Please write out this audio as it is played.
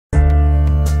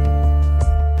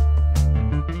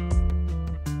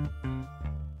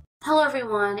Hello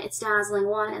everyone, it's Dazzling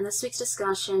One, and this week's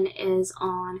discussion is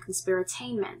on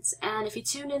Conspiratainment. And if you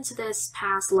tuned into this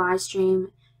past live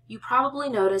stream, you probably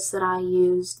noticed that I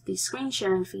used the screen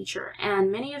sharing feature, and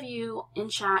many of you in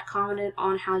chat commented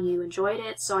on how you enjoyed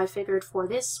it, so I figured for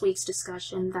this week's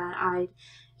discussion that I'd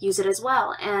use it as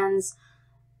well. And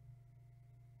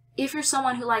if you're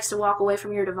someone who likes to walk away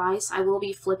from your device, I will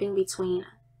be flipping between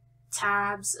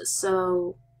tabs,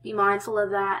 so be mindful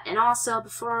of that. And also,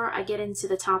 before I get into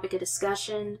the topic of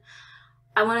discussion,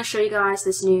 I want to show you guys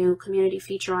this new community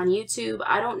feature on YouTube.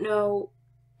 I don't know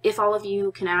if all of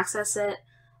you can access it.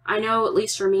 I know, at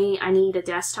least for me, I need a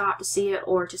desktop to see it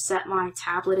or to set my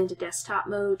tablet into desktop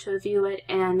mode to view it,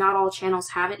 and not all channels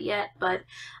have it yet, but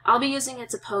I'll be using it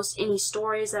to post any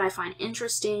stories that I find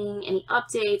interesting, any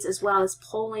updates, as well as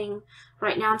polling.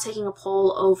 Right now I'm taking a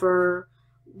poll over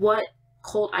what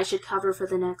cult I should cover for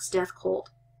the next Death Cult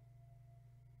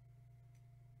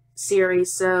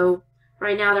series. So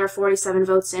right now there are 47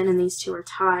 votes in and these two are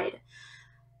tied.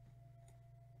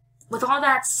 With all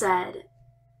that said,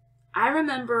 I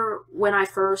remember when I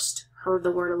first heard the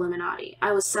word Illuminati.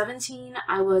 I was 17,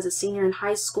 I was a senior in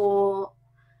high school.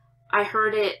 I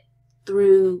heard it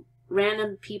through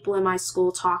random people in my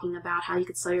school talking about how you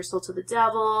could sell your soul to the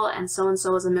devil and so is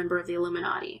a member of the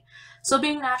Illuminati. So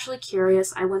being naturally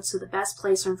curious, I went to the best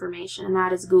place for information, and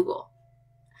that is Google.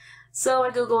 So I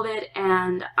Googled it,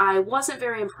 and I wasn't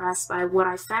very impressed by what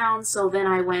I found, so then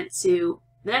I went to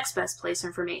the next best place for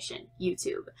information,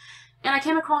 YouTube. And I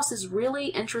came across this really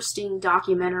interesting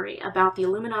documentary about the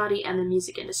Illuminati and the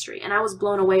music industry, and I was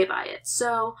blown away by it.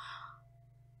 So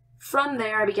from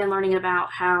there, I began learning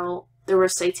about how there were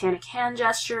satanic hand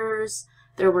gestures,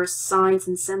 there were signs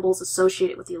and symbols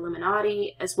associated with the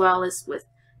Illuminati, as well as with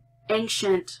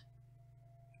ancient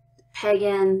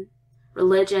pagan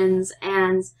religions,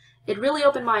 and it really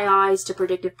opened my eyes to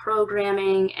predictive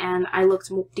programming, and I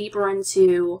looked deeper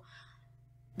into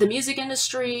the music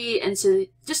industry, into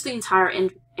just the entire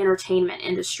entertainment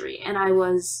industry, and I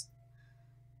was,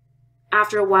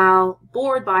 after a while,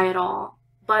 bored by it all.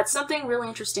 But something really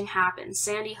interesting happened.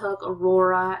 Sandy Hook,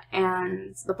 Aurora,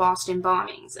 and the Boston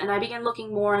bombings, and I began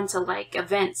looking more into like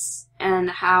events and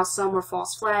how some were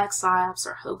false flags, psyops,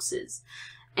 or hoaxes.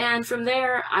 And from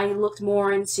there, I looked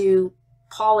more into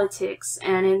politics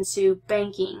and into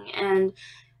banking, and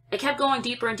I kept going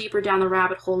deeper and deeper down the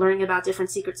rabbit hole, learning about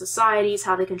different secret societies,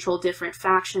 how they control different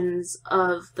factions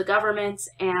of the government,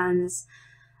 and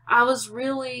I was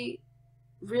really,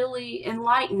 really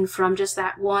enlightened from just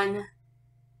that one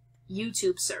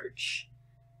YouTube search.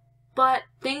 But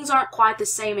things aren't quite the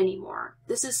same anymore.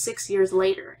 This is 6 years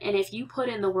later, and if you put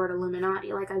in the word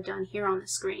Illuminati, like I've done here on the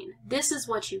screen, this is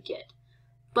what you get.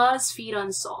 BuzzFeed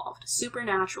Unsolved,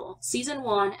 Supernatural, Season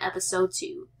 1, Episode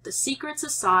 2, The Secret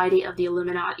Society of the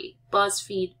Illuminati.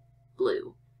 BuzzFeed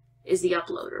Blue is the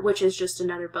uploader, which is just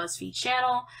another BuzzFeed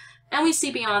channel, and we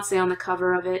see Beyonce on the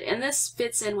cover of it, and this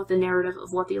fits in with the narrative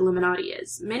of what the Illuminati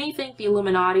is. Many think the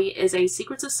Illuminati is a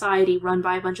secret society run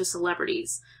by a bunch of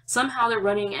celebrities. Somehow they're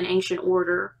running an ancient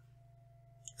order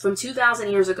from 2,000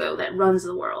 years ago that runs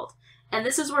the world. And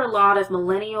this is where a lot of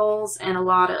millennials and a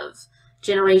lot of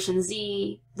Generation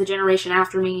Z, the generation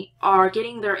after me, are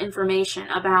getting their information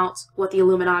about what the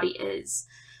Illuminati is.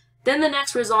 Then the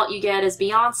next result you get is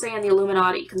Beyonce and the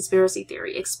Illuminati Conspiracy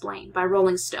Theory Explained by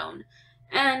Rolling Stone.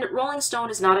 And Rolling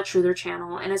Stone is not a truther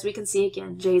channel, and as we can see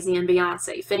again, Jay-Z and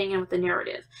Beyonce fitting in with the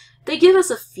narrative. They give us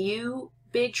a few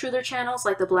big truther channels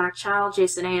like The Black Child,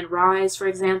 Jason A. and Rise for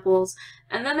examples,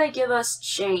 and then they give us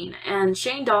Shane, and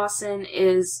Shane Dawson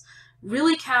is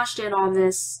really cashed in on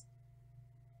this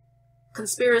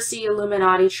conspiracy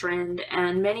Illuminati trend,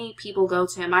 and many people go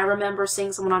to him. I remember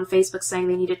seeing someone on Facebook saying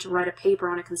they needed to write a paper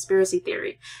on a conspiracy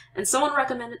theory, and someone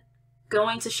recommended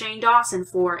going to Shane Dawson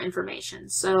for information.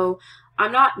 So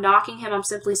I'm not knocking him, I'm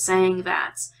simply saying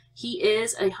that he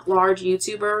is a large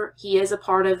YouTuber, he is a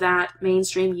part of that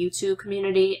mainstream YouTube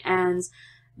community, and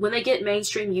when they get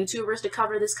mainstream YouTubers to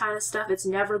cover this kind of stuff, it's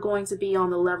never going to be on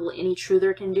the level any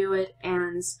truther can do it,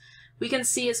 and we can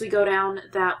see as we go down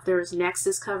that there's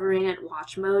Nexus covering it,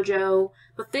 Watch Mojo,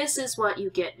 but this is what you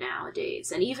get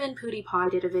nowadays. And even PewDiePie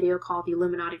did a video called The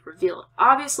Illuminati Revealed,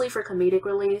 obviously for comedic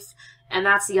relief, and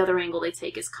that's the other angle they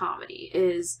take is comedy,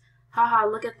 is, haha,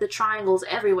 look at the triangles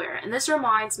everywhere. And this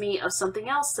reminds me of something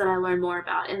else that I learned more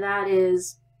about, and that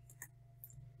is,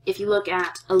 if you look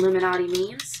at Illuminati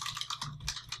memes,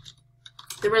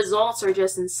 the results are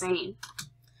just insane.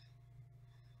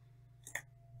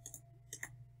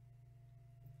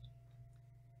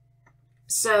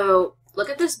 So look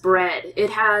at this bread.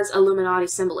 It has Illuminati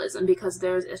symbolism because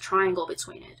there's a triangle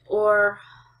between it. Or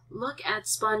look at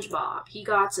SpongeBob. He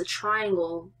got a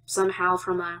triangle somehow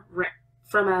from a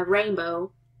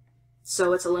rainbow,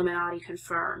 so it's Illuminati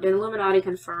confirmed. And Illuminati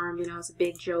confirmed, you know, it's a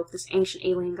big joke. This ancient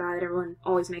alien guy that everyone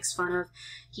always makes fun of,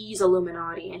 he's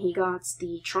Illuminati, and he got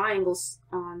the triangles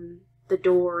on the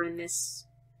door in this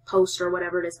poster,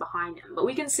 whatever it is, behind him. But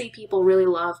we can see people really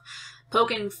love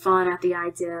poking fun at the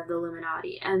idea of the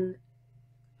Illuminati. And,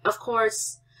 of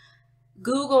course,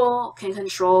 Google can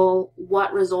control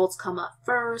what results come up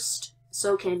first,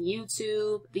 so can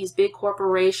YouTube. These big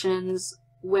corporations,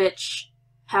 which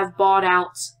have bought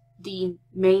out the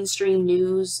mainstream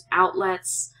news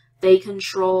outlets, they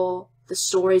control the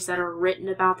stories that are written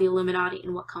about the Illuminati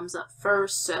and what comes up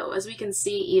first. So as we can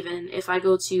see, even if I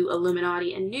go to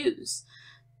Illuminati and news,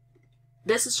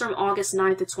 this is from August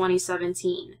 9th of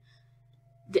 2017.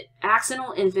 The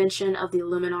accidental invention of the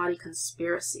Illuminati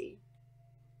conspiracy.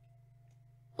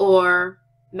 Or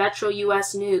Metro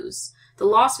US News. The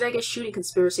Las Vegas shooting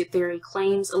conspiracy theory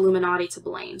claims Illuminati to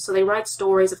blame. So they write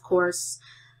stories, of course,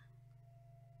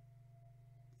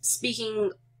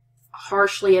 speaking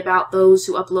harshly about those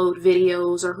who upload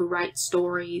videos or who write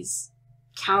stories,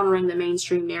 countering the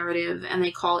mainstream narrative, and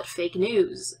they call it fake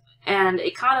news. And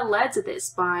it kind of led to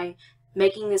this by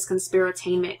making this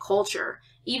conspiratainment culture.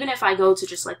 Even if I go to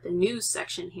just like the news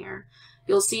section here,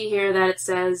 you'll see here that it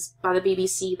says by the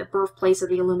BBC, the birthplace of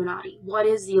the Illuminati. What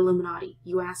is the Illuminati?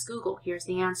 You ask Google. Here's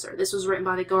the answer. This was written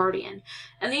by The Guardian.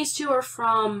 And these two are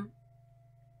from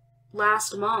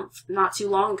last month, not too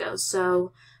long ago.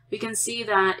 So we can see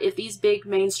that if these big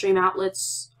mainstream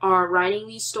outlets are writing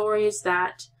these stories,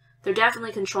 that they're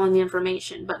definitely controlling the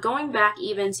information. But going back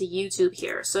even to YouTube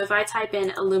here, so if I type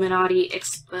in Illuminati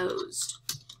exposed,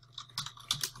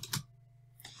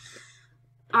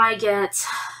 I get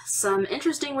some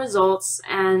interesting results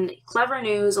and clever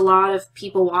news. A lot of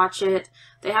people watch it.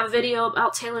 They have a video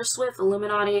about Taylor Swift,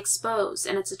 Illuminati exposed,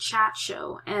 and it's a chat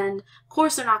show. And of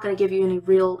course they're not going to give you any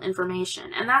real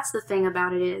information. And that's the thing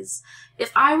about it is,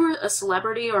 if I were a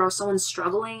celebrity or someone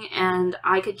struggling and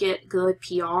I could get good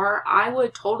PR, I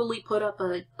would totally put up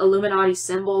a Illuminati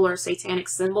symbol or satanic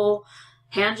symbol,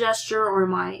 hand gesture, or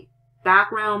my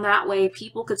background. That way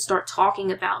people could start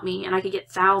talking about me and I could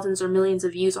get thousands or millions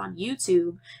of views on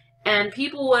YouTube. And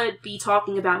people would be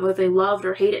talking about whether they loved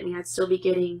or hated me. I'd still be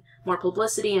getting more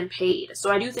publicity and paid.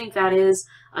 So I do think that is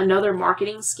another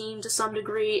marketing scheme to some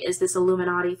degree, is this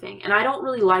Illuminati thing. And I don't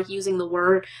really like using the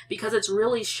word because it's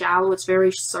really shallow. It's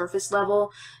very surface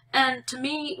level. And to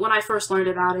me, when I first learned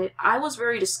about it, I was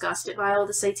very disgusted by all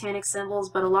the satanic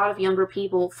symbols, but a lot of younger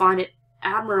people find it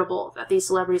admirable that these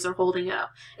celebrities are holding it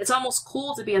up. It's almost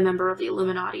cool to be a member of the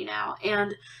Illuminati now.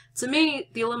 And to me,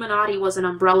 the Illuminati was an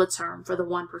umbrella term for the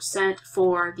 1%,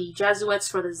 for the Jesuits,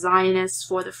 for the Zionists,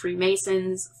 for the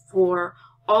Freemasons, for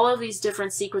all of these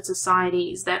different secret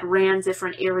societies that ran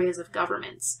different areas of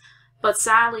governments. But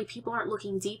sadly, people aren't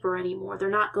looking deeper anymore. They're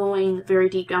not going very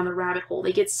deep down the rabbit hole.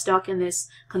 They get stuck in this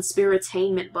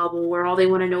conspiratainment bubble where all they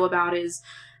want to know about is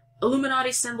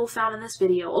Illuminati symbol found in this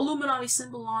video, Illuminati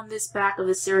symbol on this back of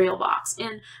the cereal box.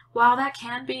 And while that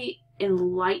can be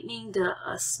enlightening to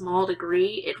a small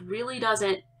degree, it really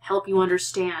doesn't help you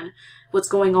understand what's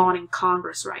going on in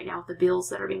Congress right now with the bills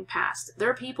that are being passed. There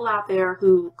are people out there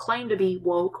who claim to be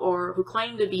woke or who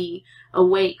claim to be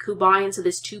awake, who buy into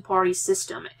this two-party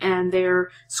system, and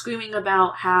they're screaming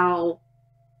about how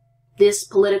this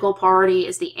political party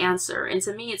is the answer. And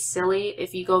to me, it's silly.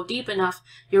 If you go deep enough,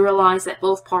 you realize that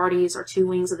both parties are two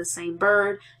wings of the same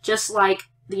bird, just like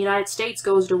the United States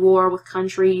goes to war with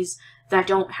countries that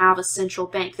don't have a central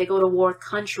bank. They go to war with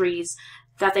countries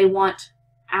that they want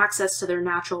access to their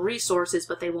natural resources,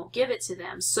 but they won't give it to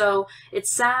them. So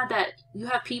it's sad that you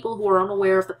have people who are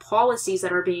unaware of the policies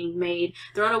that are being made.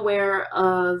 They're unaware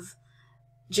of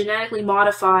genetically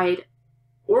modified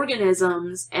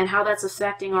organisms and how that's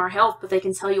affecting our health, but they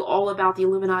can tell you all about the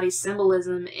Illuminati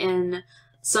symbolism in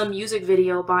some music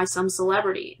video by some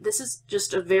celebrity. This is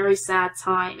just a very sad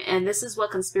time, and this is what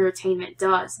Conspiratainment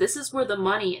does. This is where the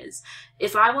money is.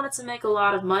 If I wanted to make a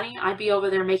lot of money, I'd be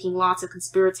over there making lots of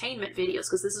Conspiratainment videos,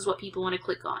 because this is what people want to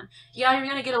click on. Yeah, you're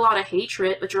going to get a lot of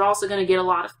hatred, but you're also going to get a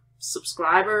lot of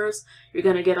subscribers, you're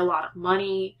going to get a lot of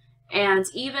money, and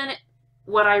even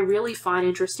what I really find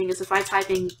interesting is if I type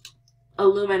in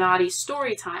Illuminati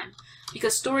story time,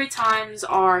 because story times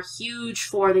are huge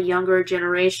for the younger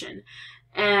generation.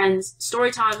 And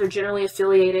story times are generally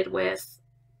affiliated with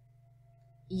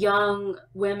young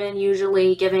women,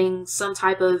 usually giving some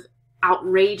type of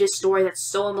outrageous story that's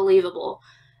so unbelievable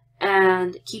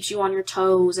and keeps you on your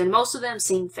toes. And most of them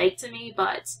seem fake to me,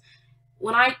 but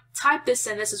when I type this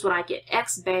in, this is what I get.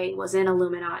 X-Bay was in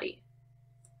Illuminati.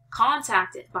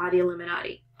 contacted by the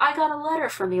Illuminati. I got a letter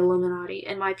from the Illuminati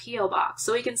in my P.O. box.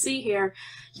 So we can see here,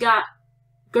 you got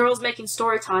girls making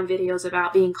storytime videos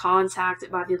about being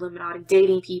contacted by the Illuminati,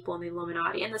 dating people in the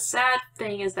Illuminati. And the sad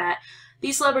thing is that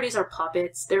these celebrities are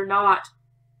puppets. They're not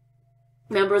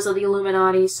members of the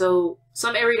Illuminati, so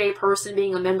some everyday person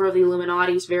being a member of the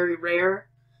Illuminati is very rare.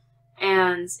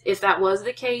 And if that was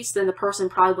the case, then the person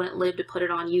probably wouldn't live to put it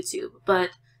on YouTube.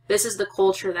 But this is the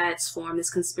culture that's formed,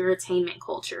 this conspiratainment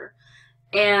culture.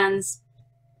 And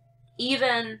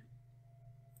even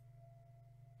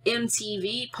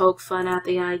MTV poked fun at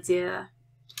the idea.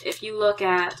 If you look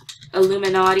at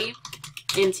Illuminati,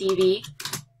 MTV,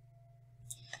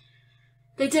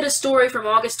 they did a story from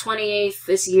August 28th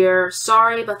this year.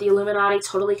 Sorry, but the Illuminati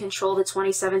totally controlled the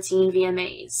 2017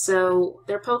 VMAs. So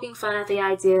they're poking fun at the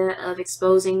idea of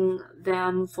exposing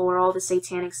them for all the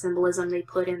satanic symbolism they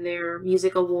put in their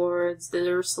music awards,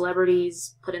 their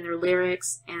celebrities put in their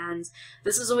lyrics, and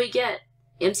this is what we get.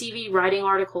 MTV writing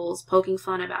articles poking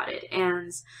fun about it.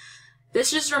 And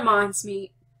this just reminds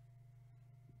me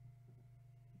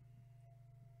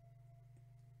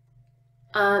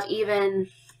of even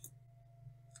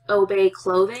Obey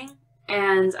Clothing.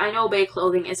 And I know Obey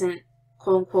Clothing isn't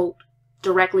quote-unquote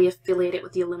directly affiliated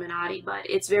with the Illuminati, but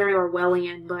it's very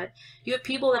Orwellian. But you have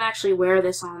people that actually wear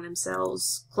this on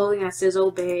themselves. Clothing that says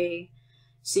Obey,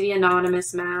 see the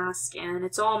anonymous mask, and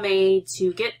it's all made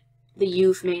to get the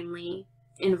youth mainly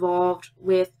involved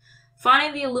with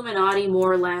finding the Illuminati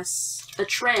more or less a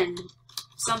trend,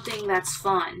 something that's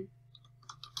fun,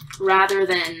 rather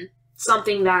than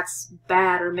something that's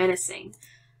bad or menacing.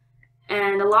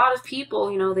 And a lot of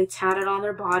people, you know, they tat it on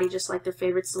their body just like their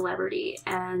favorite celebrity.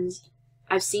 And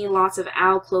I've seen lots of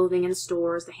owl clothing in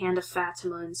stores, the Hand of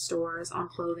Fatima in stores on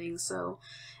clothing. So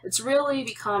it's really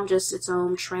become just its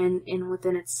own trend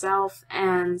within itself.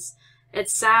 And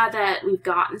it's sad that we've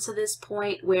gotten to this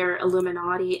point where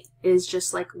Illuminati is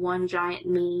just like one giant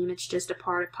meme. It's just a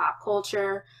part of pop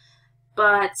culture.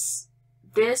 But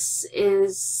this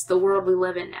is the world we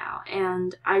live in now.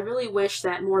 And I really wish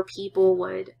that more people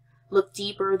would look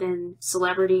deeper than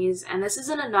celebrities. And this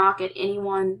isn't a knock at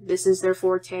anyone. This is their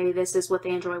forte. This is what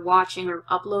they enjoy watching or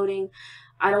uploading.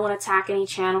 I don't want to attack any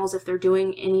channels if they're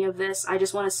doing any of this. I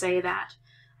just want to say that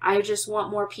I just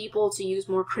want more people to use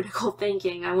more critical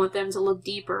thinking. I want them to look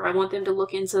deeper. I want them to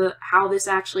look into how this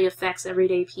actually affects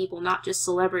everyday people, not just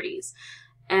celebrities.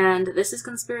 And this is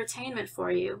conspiratainment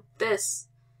for you. This.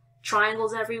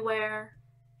 Triangles everywhere.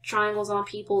 Triangles on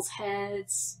people's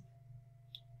heads.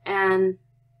 And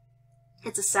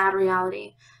it's a sad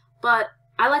reality. But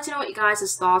I'd like to know what you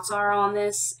guys' thoughts are on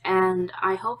this. And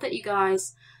I hope that you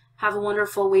guys have a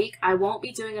wonderful week. I won't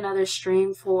be doing another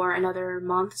stream for another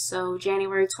month, so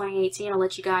January 2018, I'll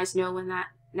let you guys know when that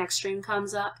next stream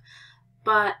comes up.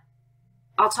 But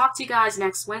I'll talk to you guys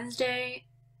next Wednesday.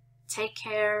 Take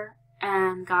care,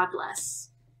 and God bless.